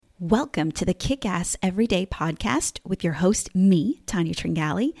Welcome to the Kick-Ass Everyday Podcast with your host, me, Tanya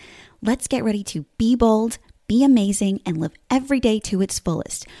Tringali. Let's get ready to be bold, be amazing, and live every day to its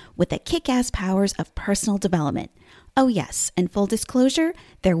fullest with the kick-ass powers of personal development. Oh yes, and full disclosure,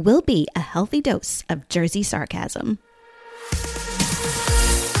 there will be a healthy dose of Jersey sarcasm.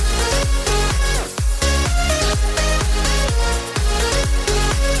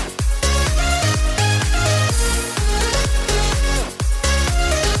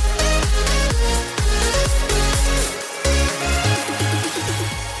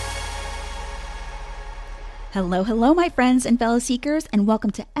 Hello, my friends and fellow seekers, and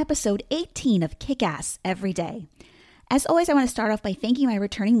welcome to episode 18 of Kick-Ass Every Day. As always, I want to start off by thanking my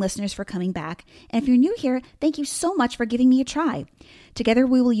returning listeners for coming back, and if you're new here, thank you so much for giving me a try. Together,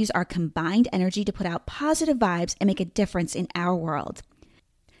 we will use our combined energy to put out positive vibes and make a difference in our world.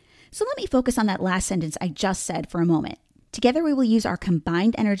 So let me focus on that last sentence I just said for a moment. Together, we will use our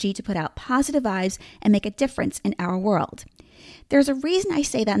combined energy to put out positive vibes and make a difference in our world. There's a reason I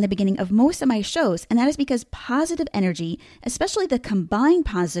say that in the beginning of most of my shows, and that is because positive energy, especially the combined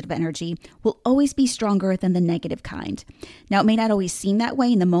positive energy, will always be stronger than the negative kind. Now, it may not always seem that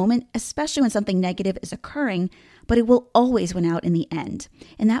way in the moment, especially when something negative is occurring, but it will always win out in the end.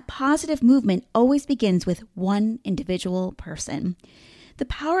 And that positive movement always begins with one individual person. The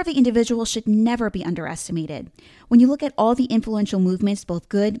power of the individual should never be underestimated. When you look at all the influential movements, both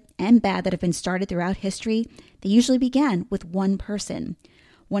good and bad, that have been started throughout history, they usually began with one person.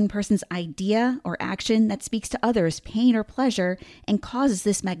 One person's idea or action that speaks to others' pain or pleasure and causes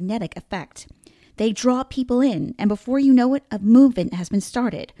this magnetic effect. They draw people in, and before you know it, a movement has been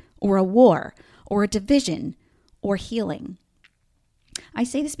started, or a war, or a division, or healing. I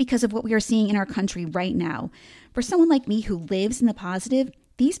say this because of what we are seeing in our country right now. For someone like me who lives in the positive,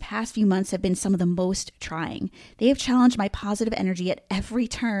 these past few months have been some of the most trying. They have challenged my positive energy at every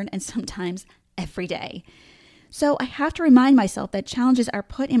turn and sometimes every day. So I have to remind myself that challenges are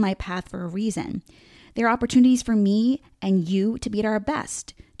put in my path for a reason. They are opportunities for me and you to be at our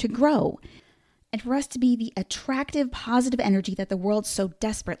best, to grow, and for us to be the attractive, positive energy that the world so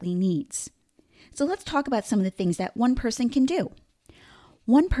desperately needs. So let's talk about some of the things that one person can do.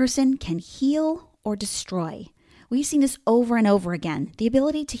 One person can heal or destroy. We've seen this over and over again. The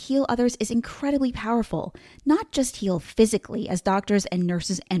ability to heal others is incredibly powerful. Not just heal physically, as doctors and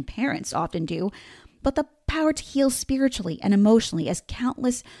nurses and parents often do, but the power to heal spiritually and emotionally, as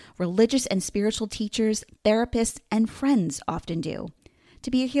countless religious and spiritual teachers, therapists, and friends often do.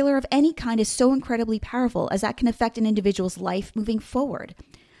 To be a healer of any kind is so incredibly powerful, as that can affect an individual's life moving forward.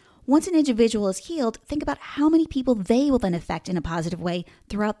 Once an individual is healed, think about how many people they will then affect in a positive way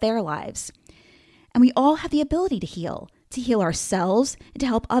throughout their lives. And we all have the ability to heal ourselves, and to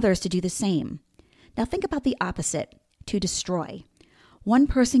help others to do the same. Now think about the opposite, to destroy. One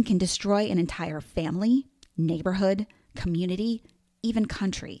person can destroy an entire family, neighborhood, community, even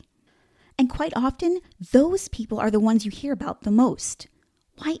country. And quite often, those people are the ones you hear about the most.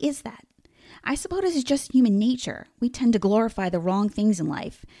 Why is that? I suppose it's just human nature. We tend to glorify the wrong things in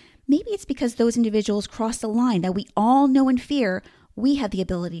life. Maybe it's because those individuals crossed a line that we all know and fear we have the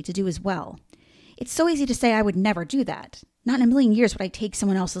ability to do as well. It's so easy to say I would never do that. Not in a million years would I take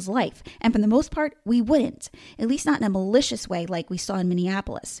someone else's life. And for the most part, we wouldn't. At least not in a malicious way like we saw in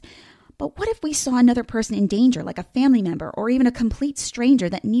Minneapolis. But what if we saw another person in danger, like a family member or even a complete stranger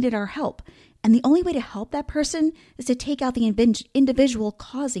that needed our help? And the only way to help that person is to take out the individual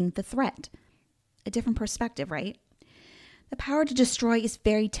causing the threat. A different perspective, right? The power to destroy is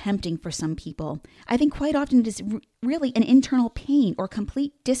very tempting for some people. I think quite often it is really an internal pain or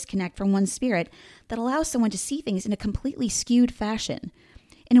complete disconnect from one's spirit that allows someone to see things in a completely skewed fashion,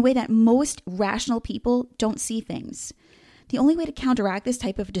 in a way that most rational people don't see things. The only way to counteract this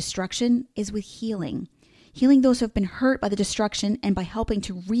type of destruction is with healing. Healing those who have been hurt by the destruction and by helping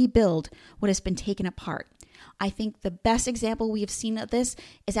to rebuild what has been taken apart. I think the best example we have seen of this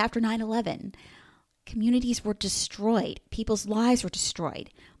is after 9/11. Communities were destroyed. People's lives were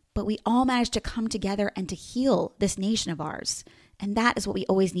destroyed. But we all managed to come together and to heal this nation of ours. And that is what we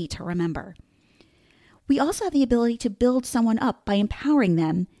always need to remember. We also have the ability to build someone up by empowering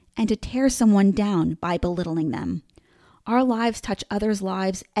them and to tear someone down by belittling them. Our lives touch others'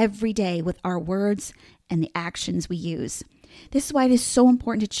 lives every day with our words and the actions we use. This is why it is so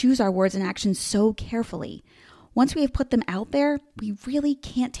important to choose our words and actions so carefully. Once we have put them out there, we really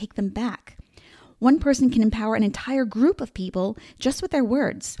can't take them back. One person can empower an entire group of people just with their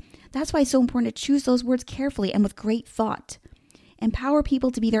words. That's why it's so important to choose those words carefully and with great thought. Empower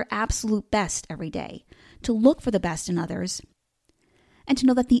people to be their absolute best every day, to look for the best in others, and to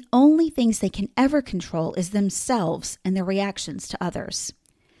know that the only things they can ever control is themselves and their reactions to others.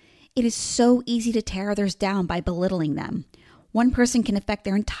 It is so easy to tear others down by belittling them. One person can affect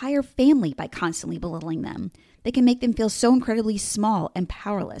their entire family by constantly belittling them. They can make them feel so incredibly small and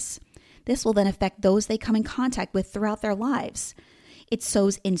powerless. This will then affect those they come in contact with throughout their lives. It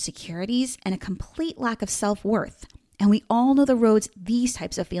sows insecurities and a complete lack of self-worth. And we all know the roads these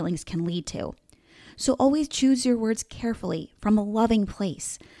types of feelings can lead to. So always choose your words carefully from a loving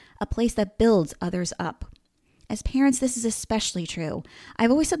place, a place that builds others up. As parents, this is especially true.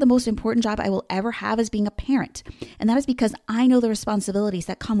 I've always said the most important job I will ever have is being a parent, and that is because I know the responsibilities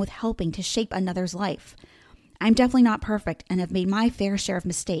that come with helping to shape another's life. I'm definitely not perfect and have made my fair share of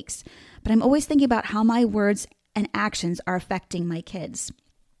mistakes, but I'm always thinking about how my words and actions are affecting my kids.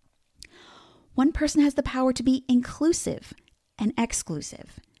 One person has the power to be inclusive and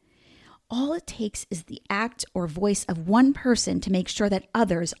exclusive. All it takes is the act or voice of one person to make sure that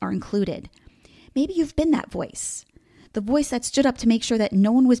others are included. Maybe you've been that voice, the voice that stood up to make sure that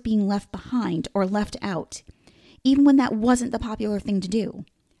no one was being left behind or left out, even when that wasn't the popular thing to do.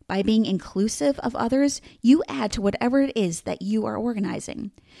 By being inclusive of others, you add to whatever it is that you are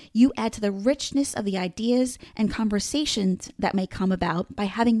organizing. You add to the richness of the ideas and conversations that may come about by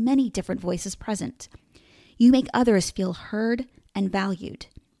having many different voices present. You make others feel heard and valued.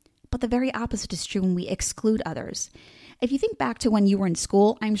 But the very opposite is true when we exclude others. If you think back to when you were in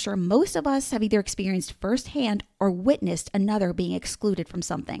school, I'm sure most of us have either experienced firsthand or witnessed another being excluded from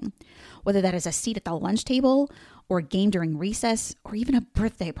something, whether that is a seat at the lunch table or a game during recess or even a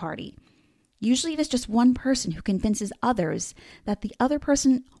birthday party. Usually it is just one person who convinces others that the other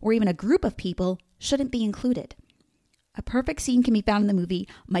person or even a group of people shouldn't be included. A perfect scene can be found in the movie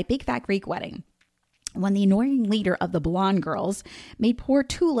My Big Fat Greek Wedding, when the annoying leader of the blonde girls made poor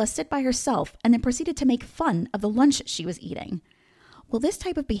Tula sit by herself and then proceeded to make fun of the lunch she was eating. Well, this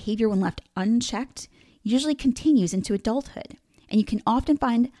type of behavior, when left unchecked, usually continues into adulthood, and you can often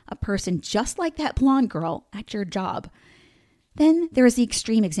find a person just like that blonde girl at your job. Then there is the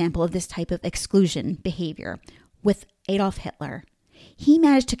extreme example of this type of exclusion behavior with Adolf Hitler. He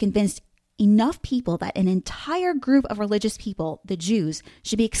managed to convince enough people that an entire group of religious people, the Jews,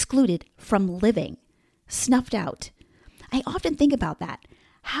 should be excluded from living. Snuffed out. I often think about that.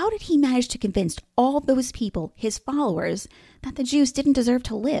 How did he manage to convince all those people, his followers, that the Jews didn't deserve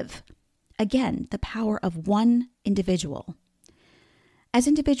to live? Again, the power of one individual. As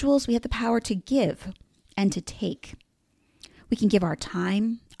individuals, we have the power to give and to take. We can give our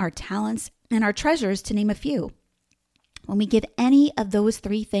time, our talents, and our treasures, to name a few. When we give any of those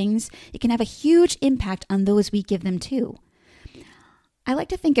three things, it can have a huge impact on those we give them to. I like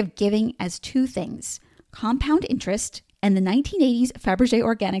to think of giving as two things: compound interest and the 1980s Fabergé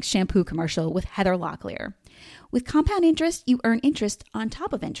Organics shampoo commercial with Heather Locklear. With compound interest, you earn interest on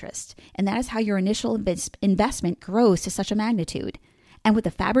top of interest, and that is how your initial investment grows to such a magnitude. And with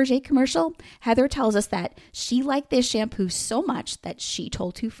the Fabergé commercial, Heather tells us that she liked this shampoo so much that she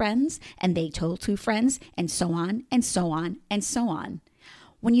told two friends, and they told two friends, and so on, and so on, and so on.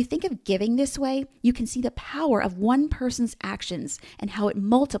 When you think of giving this way, you can see the power of one person's actions and how it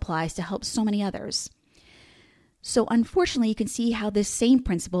multiplies to help so many others. So unfortunately, you can see how this same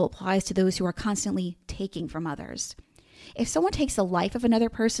principle applies to those who are constantly taking from others. If someone takes the life of another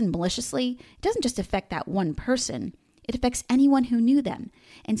person maliciously, it doesn't just affect that one person. It affects anyone who knew them.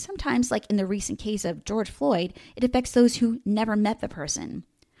 And sometimes, like in the recent case of George Floyd, it affects those who never met the person.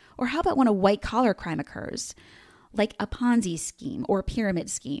 Or how about when a white-collar crime occurs, like a Ponzi scheme or a pyramid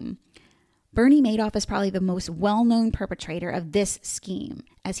scheme? Bernie Madoff is probably the most well-known perpetrator of this scheme,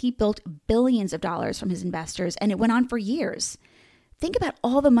 as he built billions of dollars from his investors, and it went on for years. Think about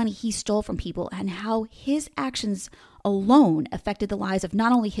all the money he stole from people and how his actions alone affected the lives of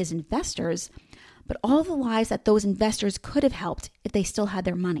not only his investors, but all the lives that those investors could have helped if they still had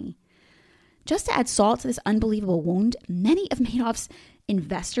their money. Just to add salt to this unbelievable wound, many of Madoff's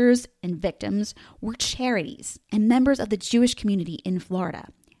investors and victims were charities and members of the Jewish community in Florida.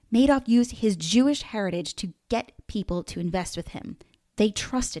 Madoff used his Jewish heritage to get people to invest with him. They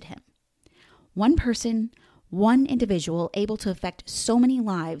trusted him. One person, one individual, able to affect so many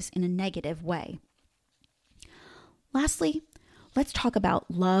lives in a negative way. Lastly, let's talk about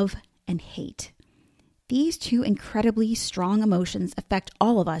love and hate. These two incredibly strong emotions affect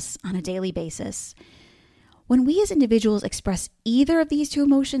all of us on a daily basis. When we as individuals express either of these two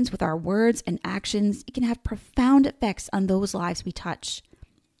emotions with our words and actions, it can have profound effects on those lives we touch.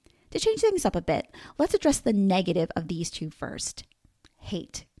 To change things up a bit, let's address the negative of these two first.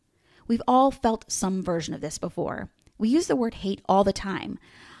 Hate. We've all felt some version of this before. We use the word hate all the time.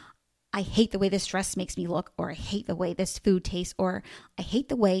 I hate the way this dress makes me look, or I hate the way this food tastes, or I hate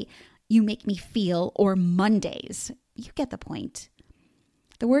the way you make me feel, or Mondays. You get the point.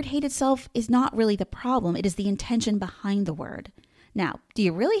 The word hate itself is not really the problem. It is the intention behind the word. Now, do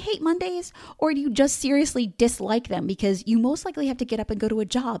you really hate Mondays, or do you just seriously dislike them because you most likely have to get up and go to a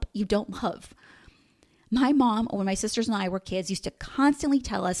job you don't love? My mom, or when my sisters and I were kids, used to constantly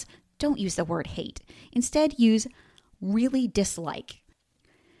tell us, don't use the word hate. Instead, use really dislike.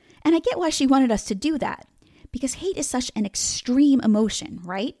 And I get why she wanted us to do that, because hate is such an extreme emotion,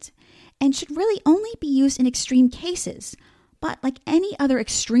 right? And should really only be used in extreme cases. But like any other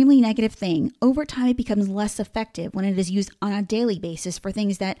extremely negative thing, over time it becomes less effective when it is used on a daily basis for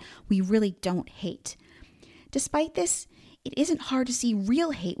things that we really don't hate. Despite this, it isn't hard to see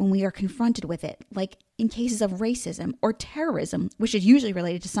real hate when we are confronted with it, like in cases of racism or terrorism, which is usually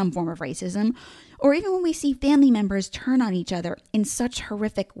related to some form of racism, or even when we see family members turn on each other in such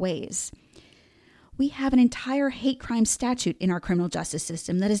horrific ways. We have an entire hate crime statute in our criminal justice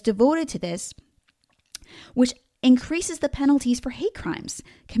system that is devoted to this, which increases the penalties for hate crimes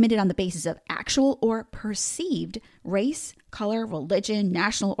committed on the basis of actual or perceived race, color, religion,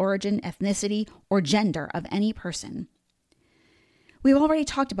 national origin, ethnicity, or gender of any person. We've already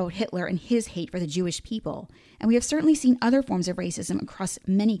talked about Hitler and his hate for the Jewish people, and we have certainly seen other forms of racism across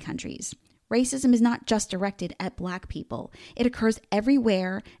many countries. Racism is not just directed at Black people. It occurs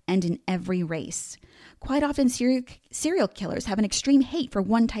everywhere and in every race. Quite often, serial killers have an extreme hate for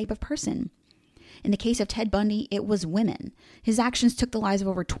one type of person. In the case of Ted Bundy, it was women. His actions took the lives of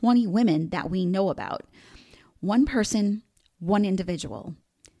over 20 women that we know about. One person, one individual.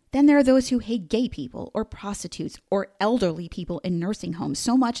 Then there are those who hate gay people or prostitutes or elderly people in nursing homes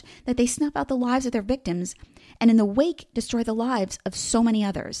so much that they snuff out the lives of their victims and in the wake destroy the lives of so many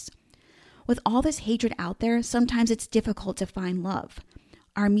others. With all this hatred out there, sometimes it's difficult to find love.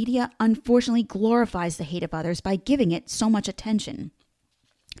 Our media unfortunately glorifies the hate of others by giving it so much attention.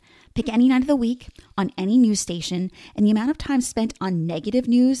 Pick any night of the week on any news station, and the amount of time spent on negative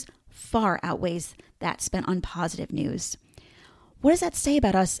news far outweighs that spent on positive news. What does that say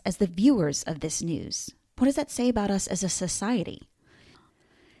about us as the viewers of this news? What does that say about us as a society?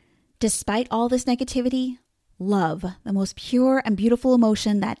 Despite all this negativity, love, the most pure and beautiful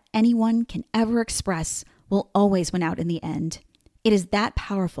emotion that anyone can ever express, will always win out in the end. It is that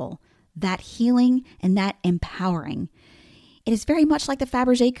powerful, that healing, and that empowering. It is very much like the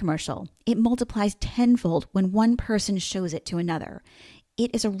Fabergé commercial. It multiplies tenfold when one person shows it to another. It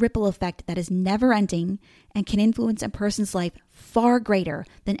is a ripple effect that is never ending and can influence a person's life far greater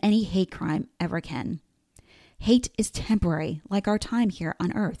than any hate crime ever can. Hate is temporary, like our time here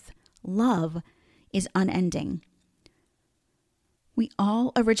on earth. Love is unending. We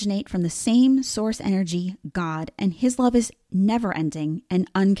all originate from the same source energy, God, and His love is never ending and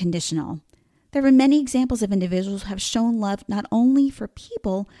unconditional. There are many examples of individuals who have shown love not only for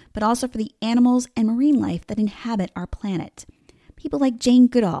people, but also for the animals and marine life that inhabit our planet. People like Jane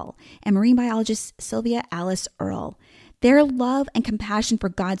Goodall and marine biologist Sylvia Alice Earle. Their love and compassion for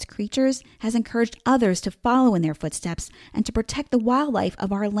God's creatures has encouraged others to follow in their footsteps and to protect the wildlife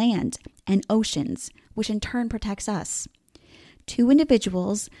of our land and oceans, which in turn protects us. Two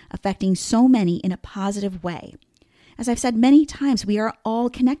individuals affecting so many in a positive way. As I've said many times, we are all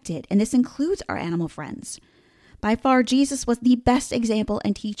connected, and this includes our animal friends. By far, Jesus was the best example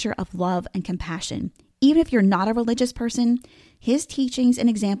and teacher of love and compassion. Even if you're not a religious person, His teachings and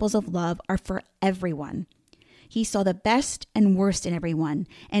examples of love are for everyone. He saw the best and worst in everyone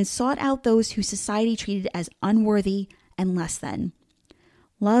and sought out those who society treated as unworthy and less than.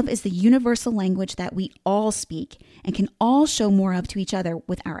 Love is the universal language that we all speak and can all show more of to each other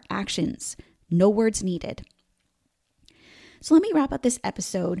with our actions. No words needed. So let me wrap up this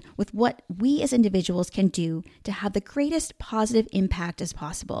episode with what we as individuals can do to have the greatest positive impact as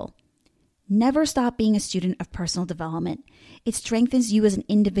possible. Never stop being a student of personal development. It strengthens you as an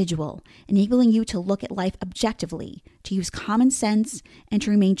individual, enabling you to look at life objectively, to use common sense, and to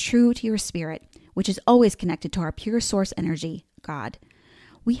remain true to your spirit, which is always connected to our pure source energy, God.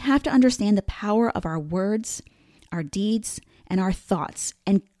 We have to understand the power of our words, our deeds, and our thoughts,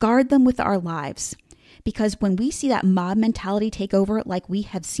 and guard them with our lives. Because when we see that mob mentality take over like we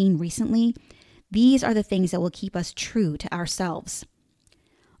have seen recently, these are the things that will keep us true to ourselves.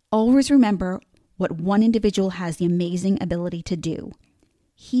 Always remember what one individual has the amazing ability to do: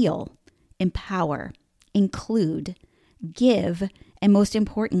 heal, empower, include, give, and most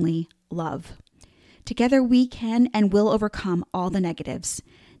importantly, love. Together we can and will overcome all the negatives.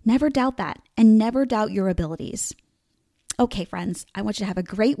 Never doubt that, and never doubt your abilities. Okay, friends, I want you to have a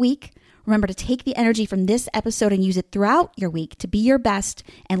great week. Remember to take the energy from this episode and use it throughout your week to be your best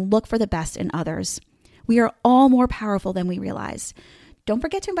and look for the best in others. We are all more powerful than we realize. Don't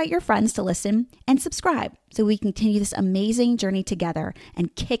forget to invite your friends to listen and subscribe so we continue this amazing journey together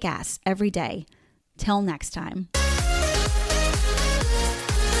and kick ass every day. Till next time.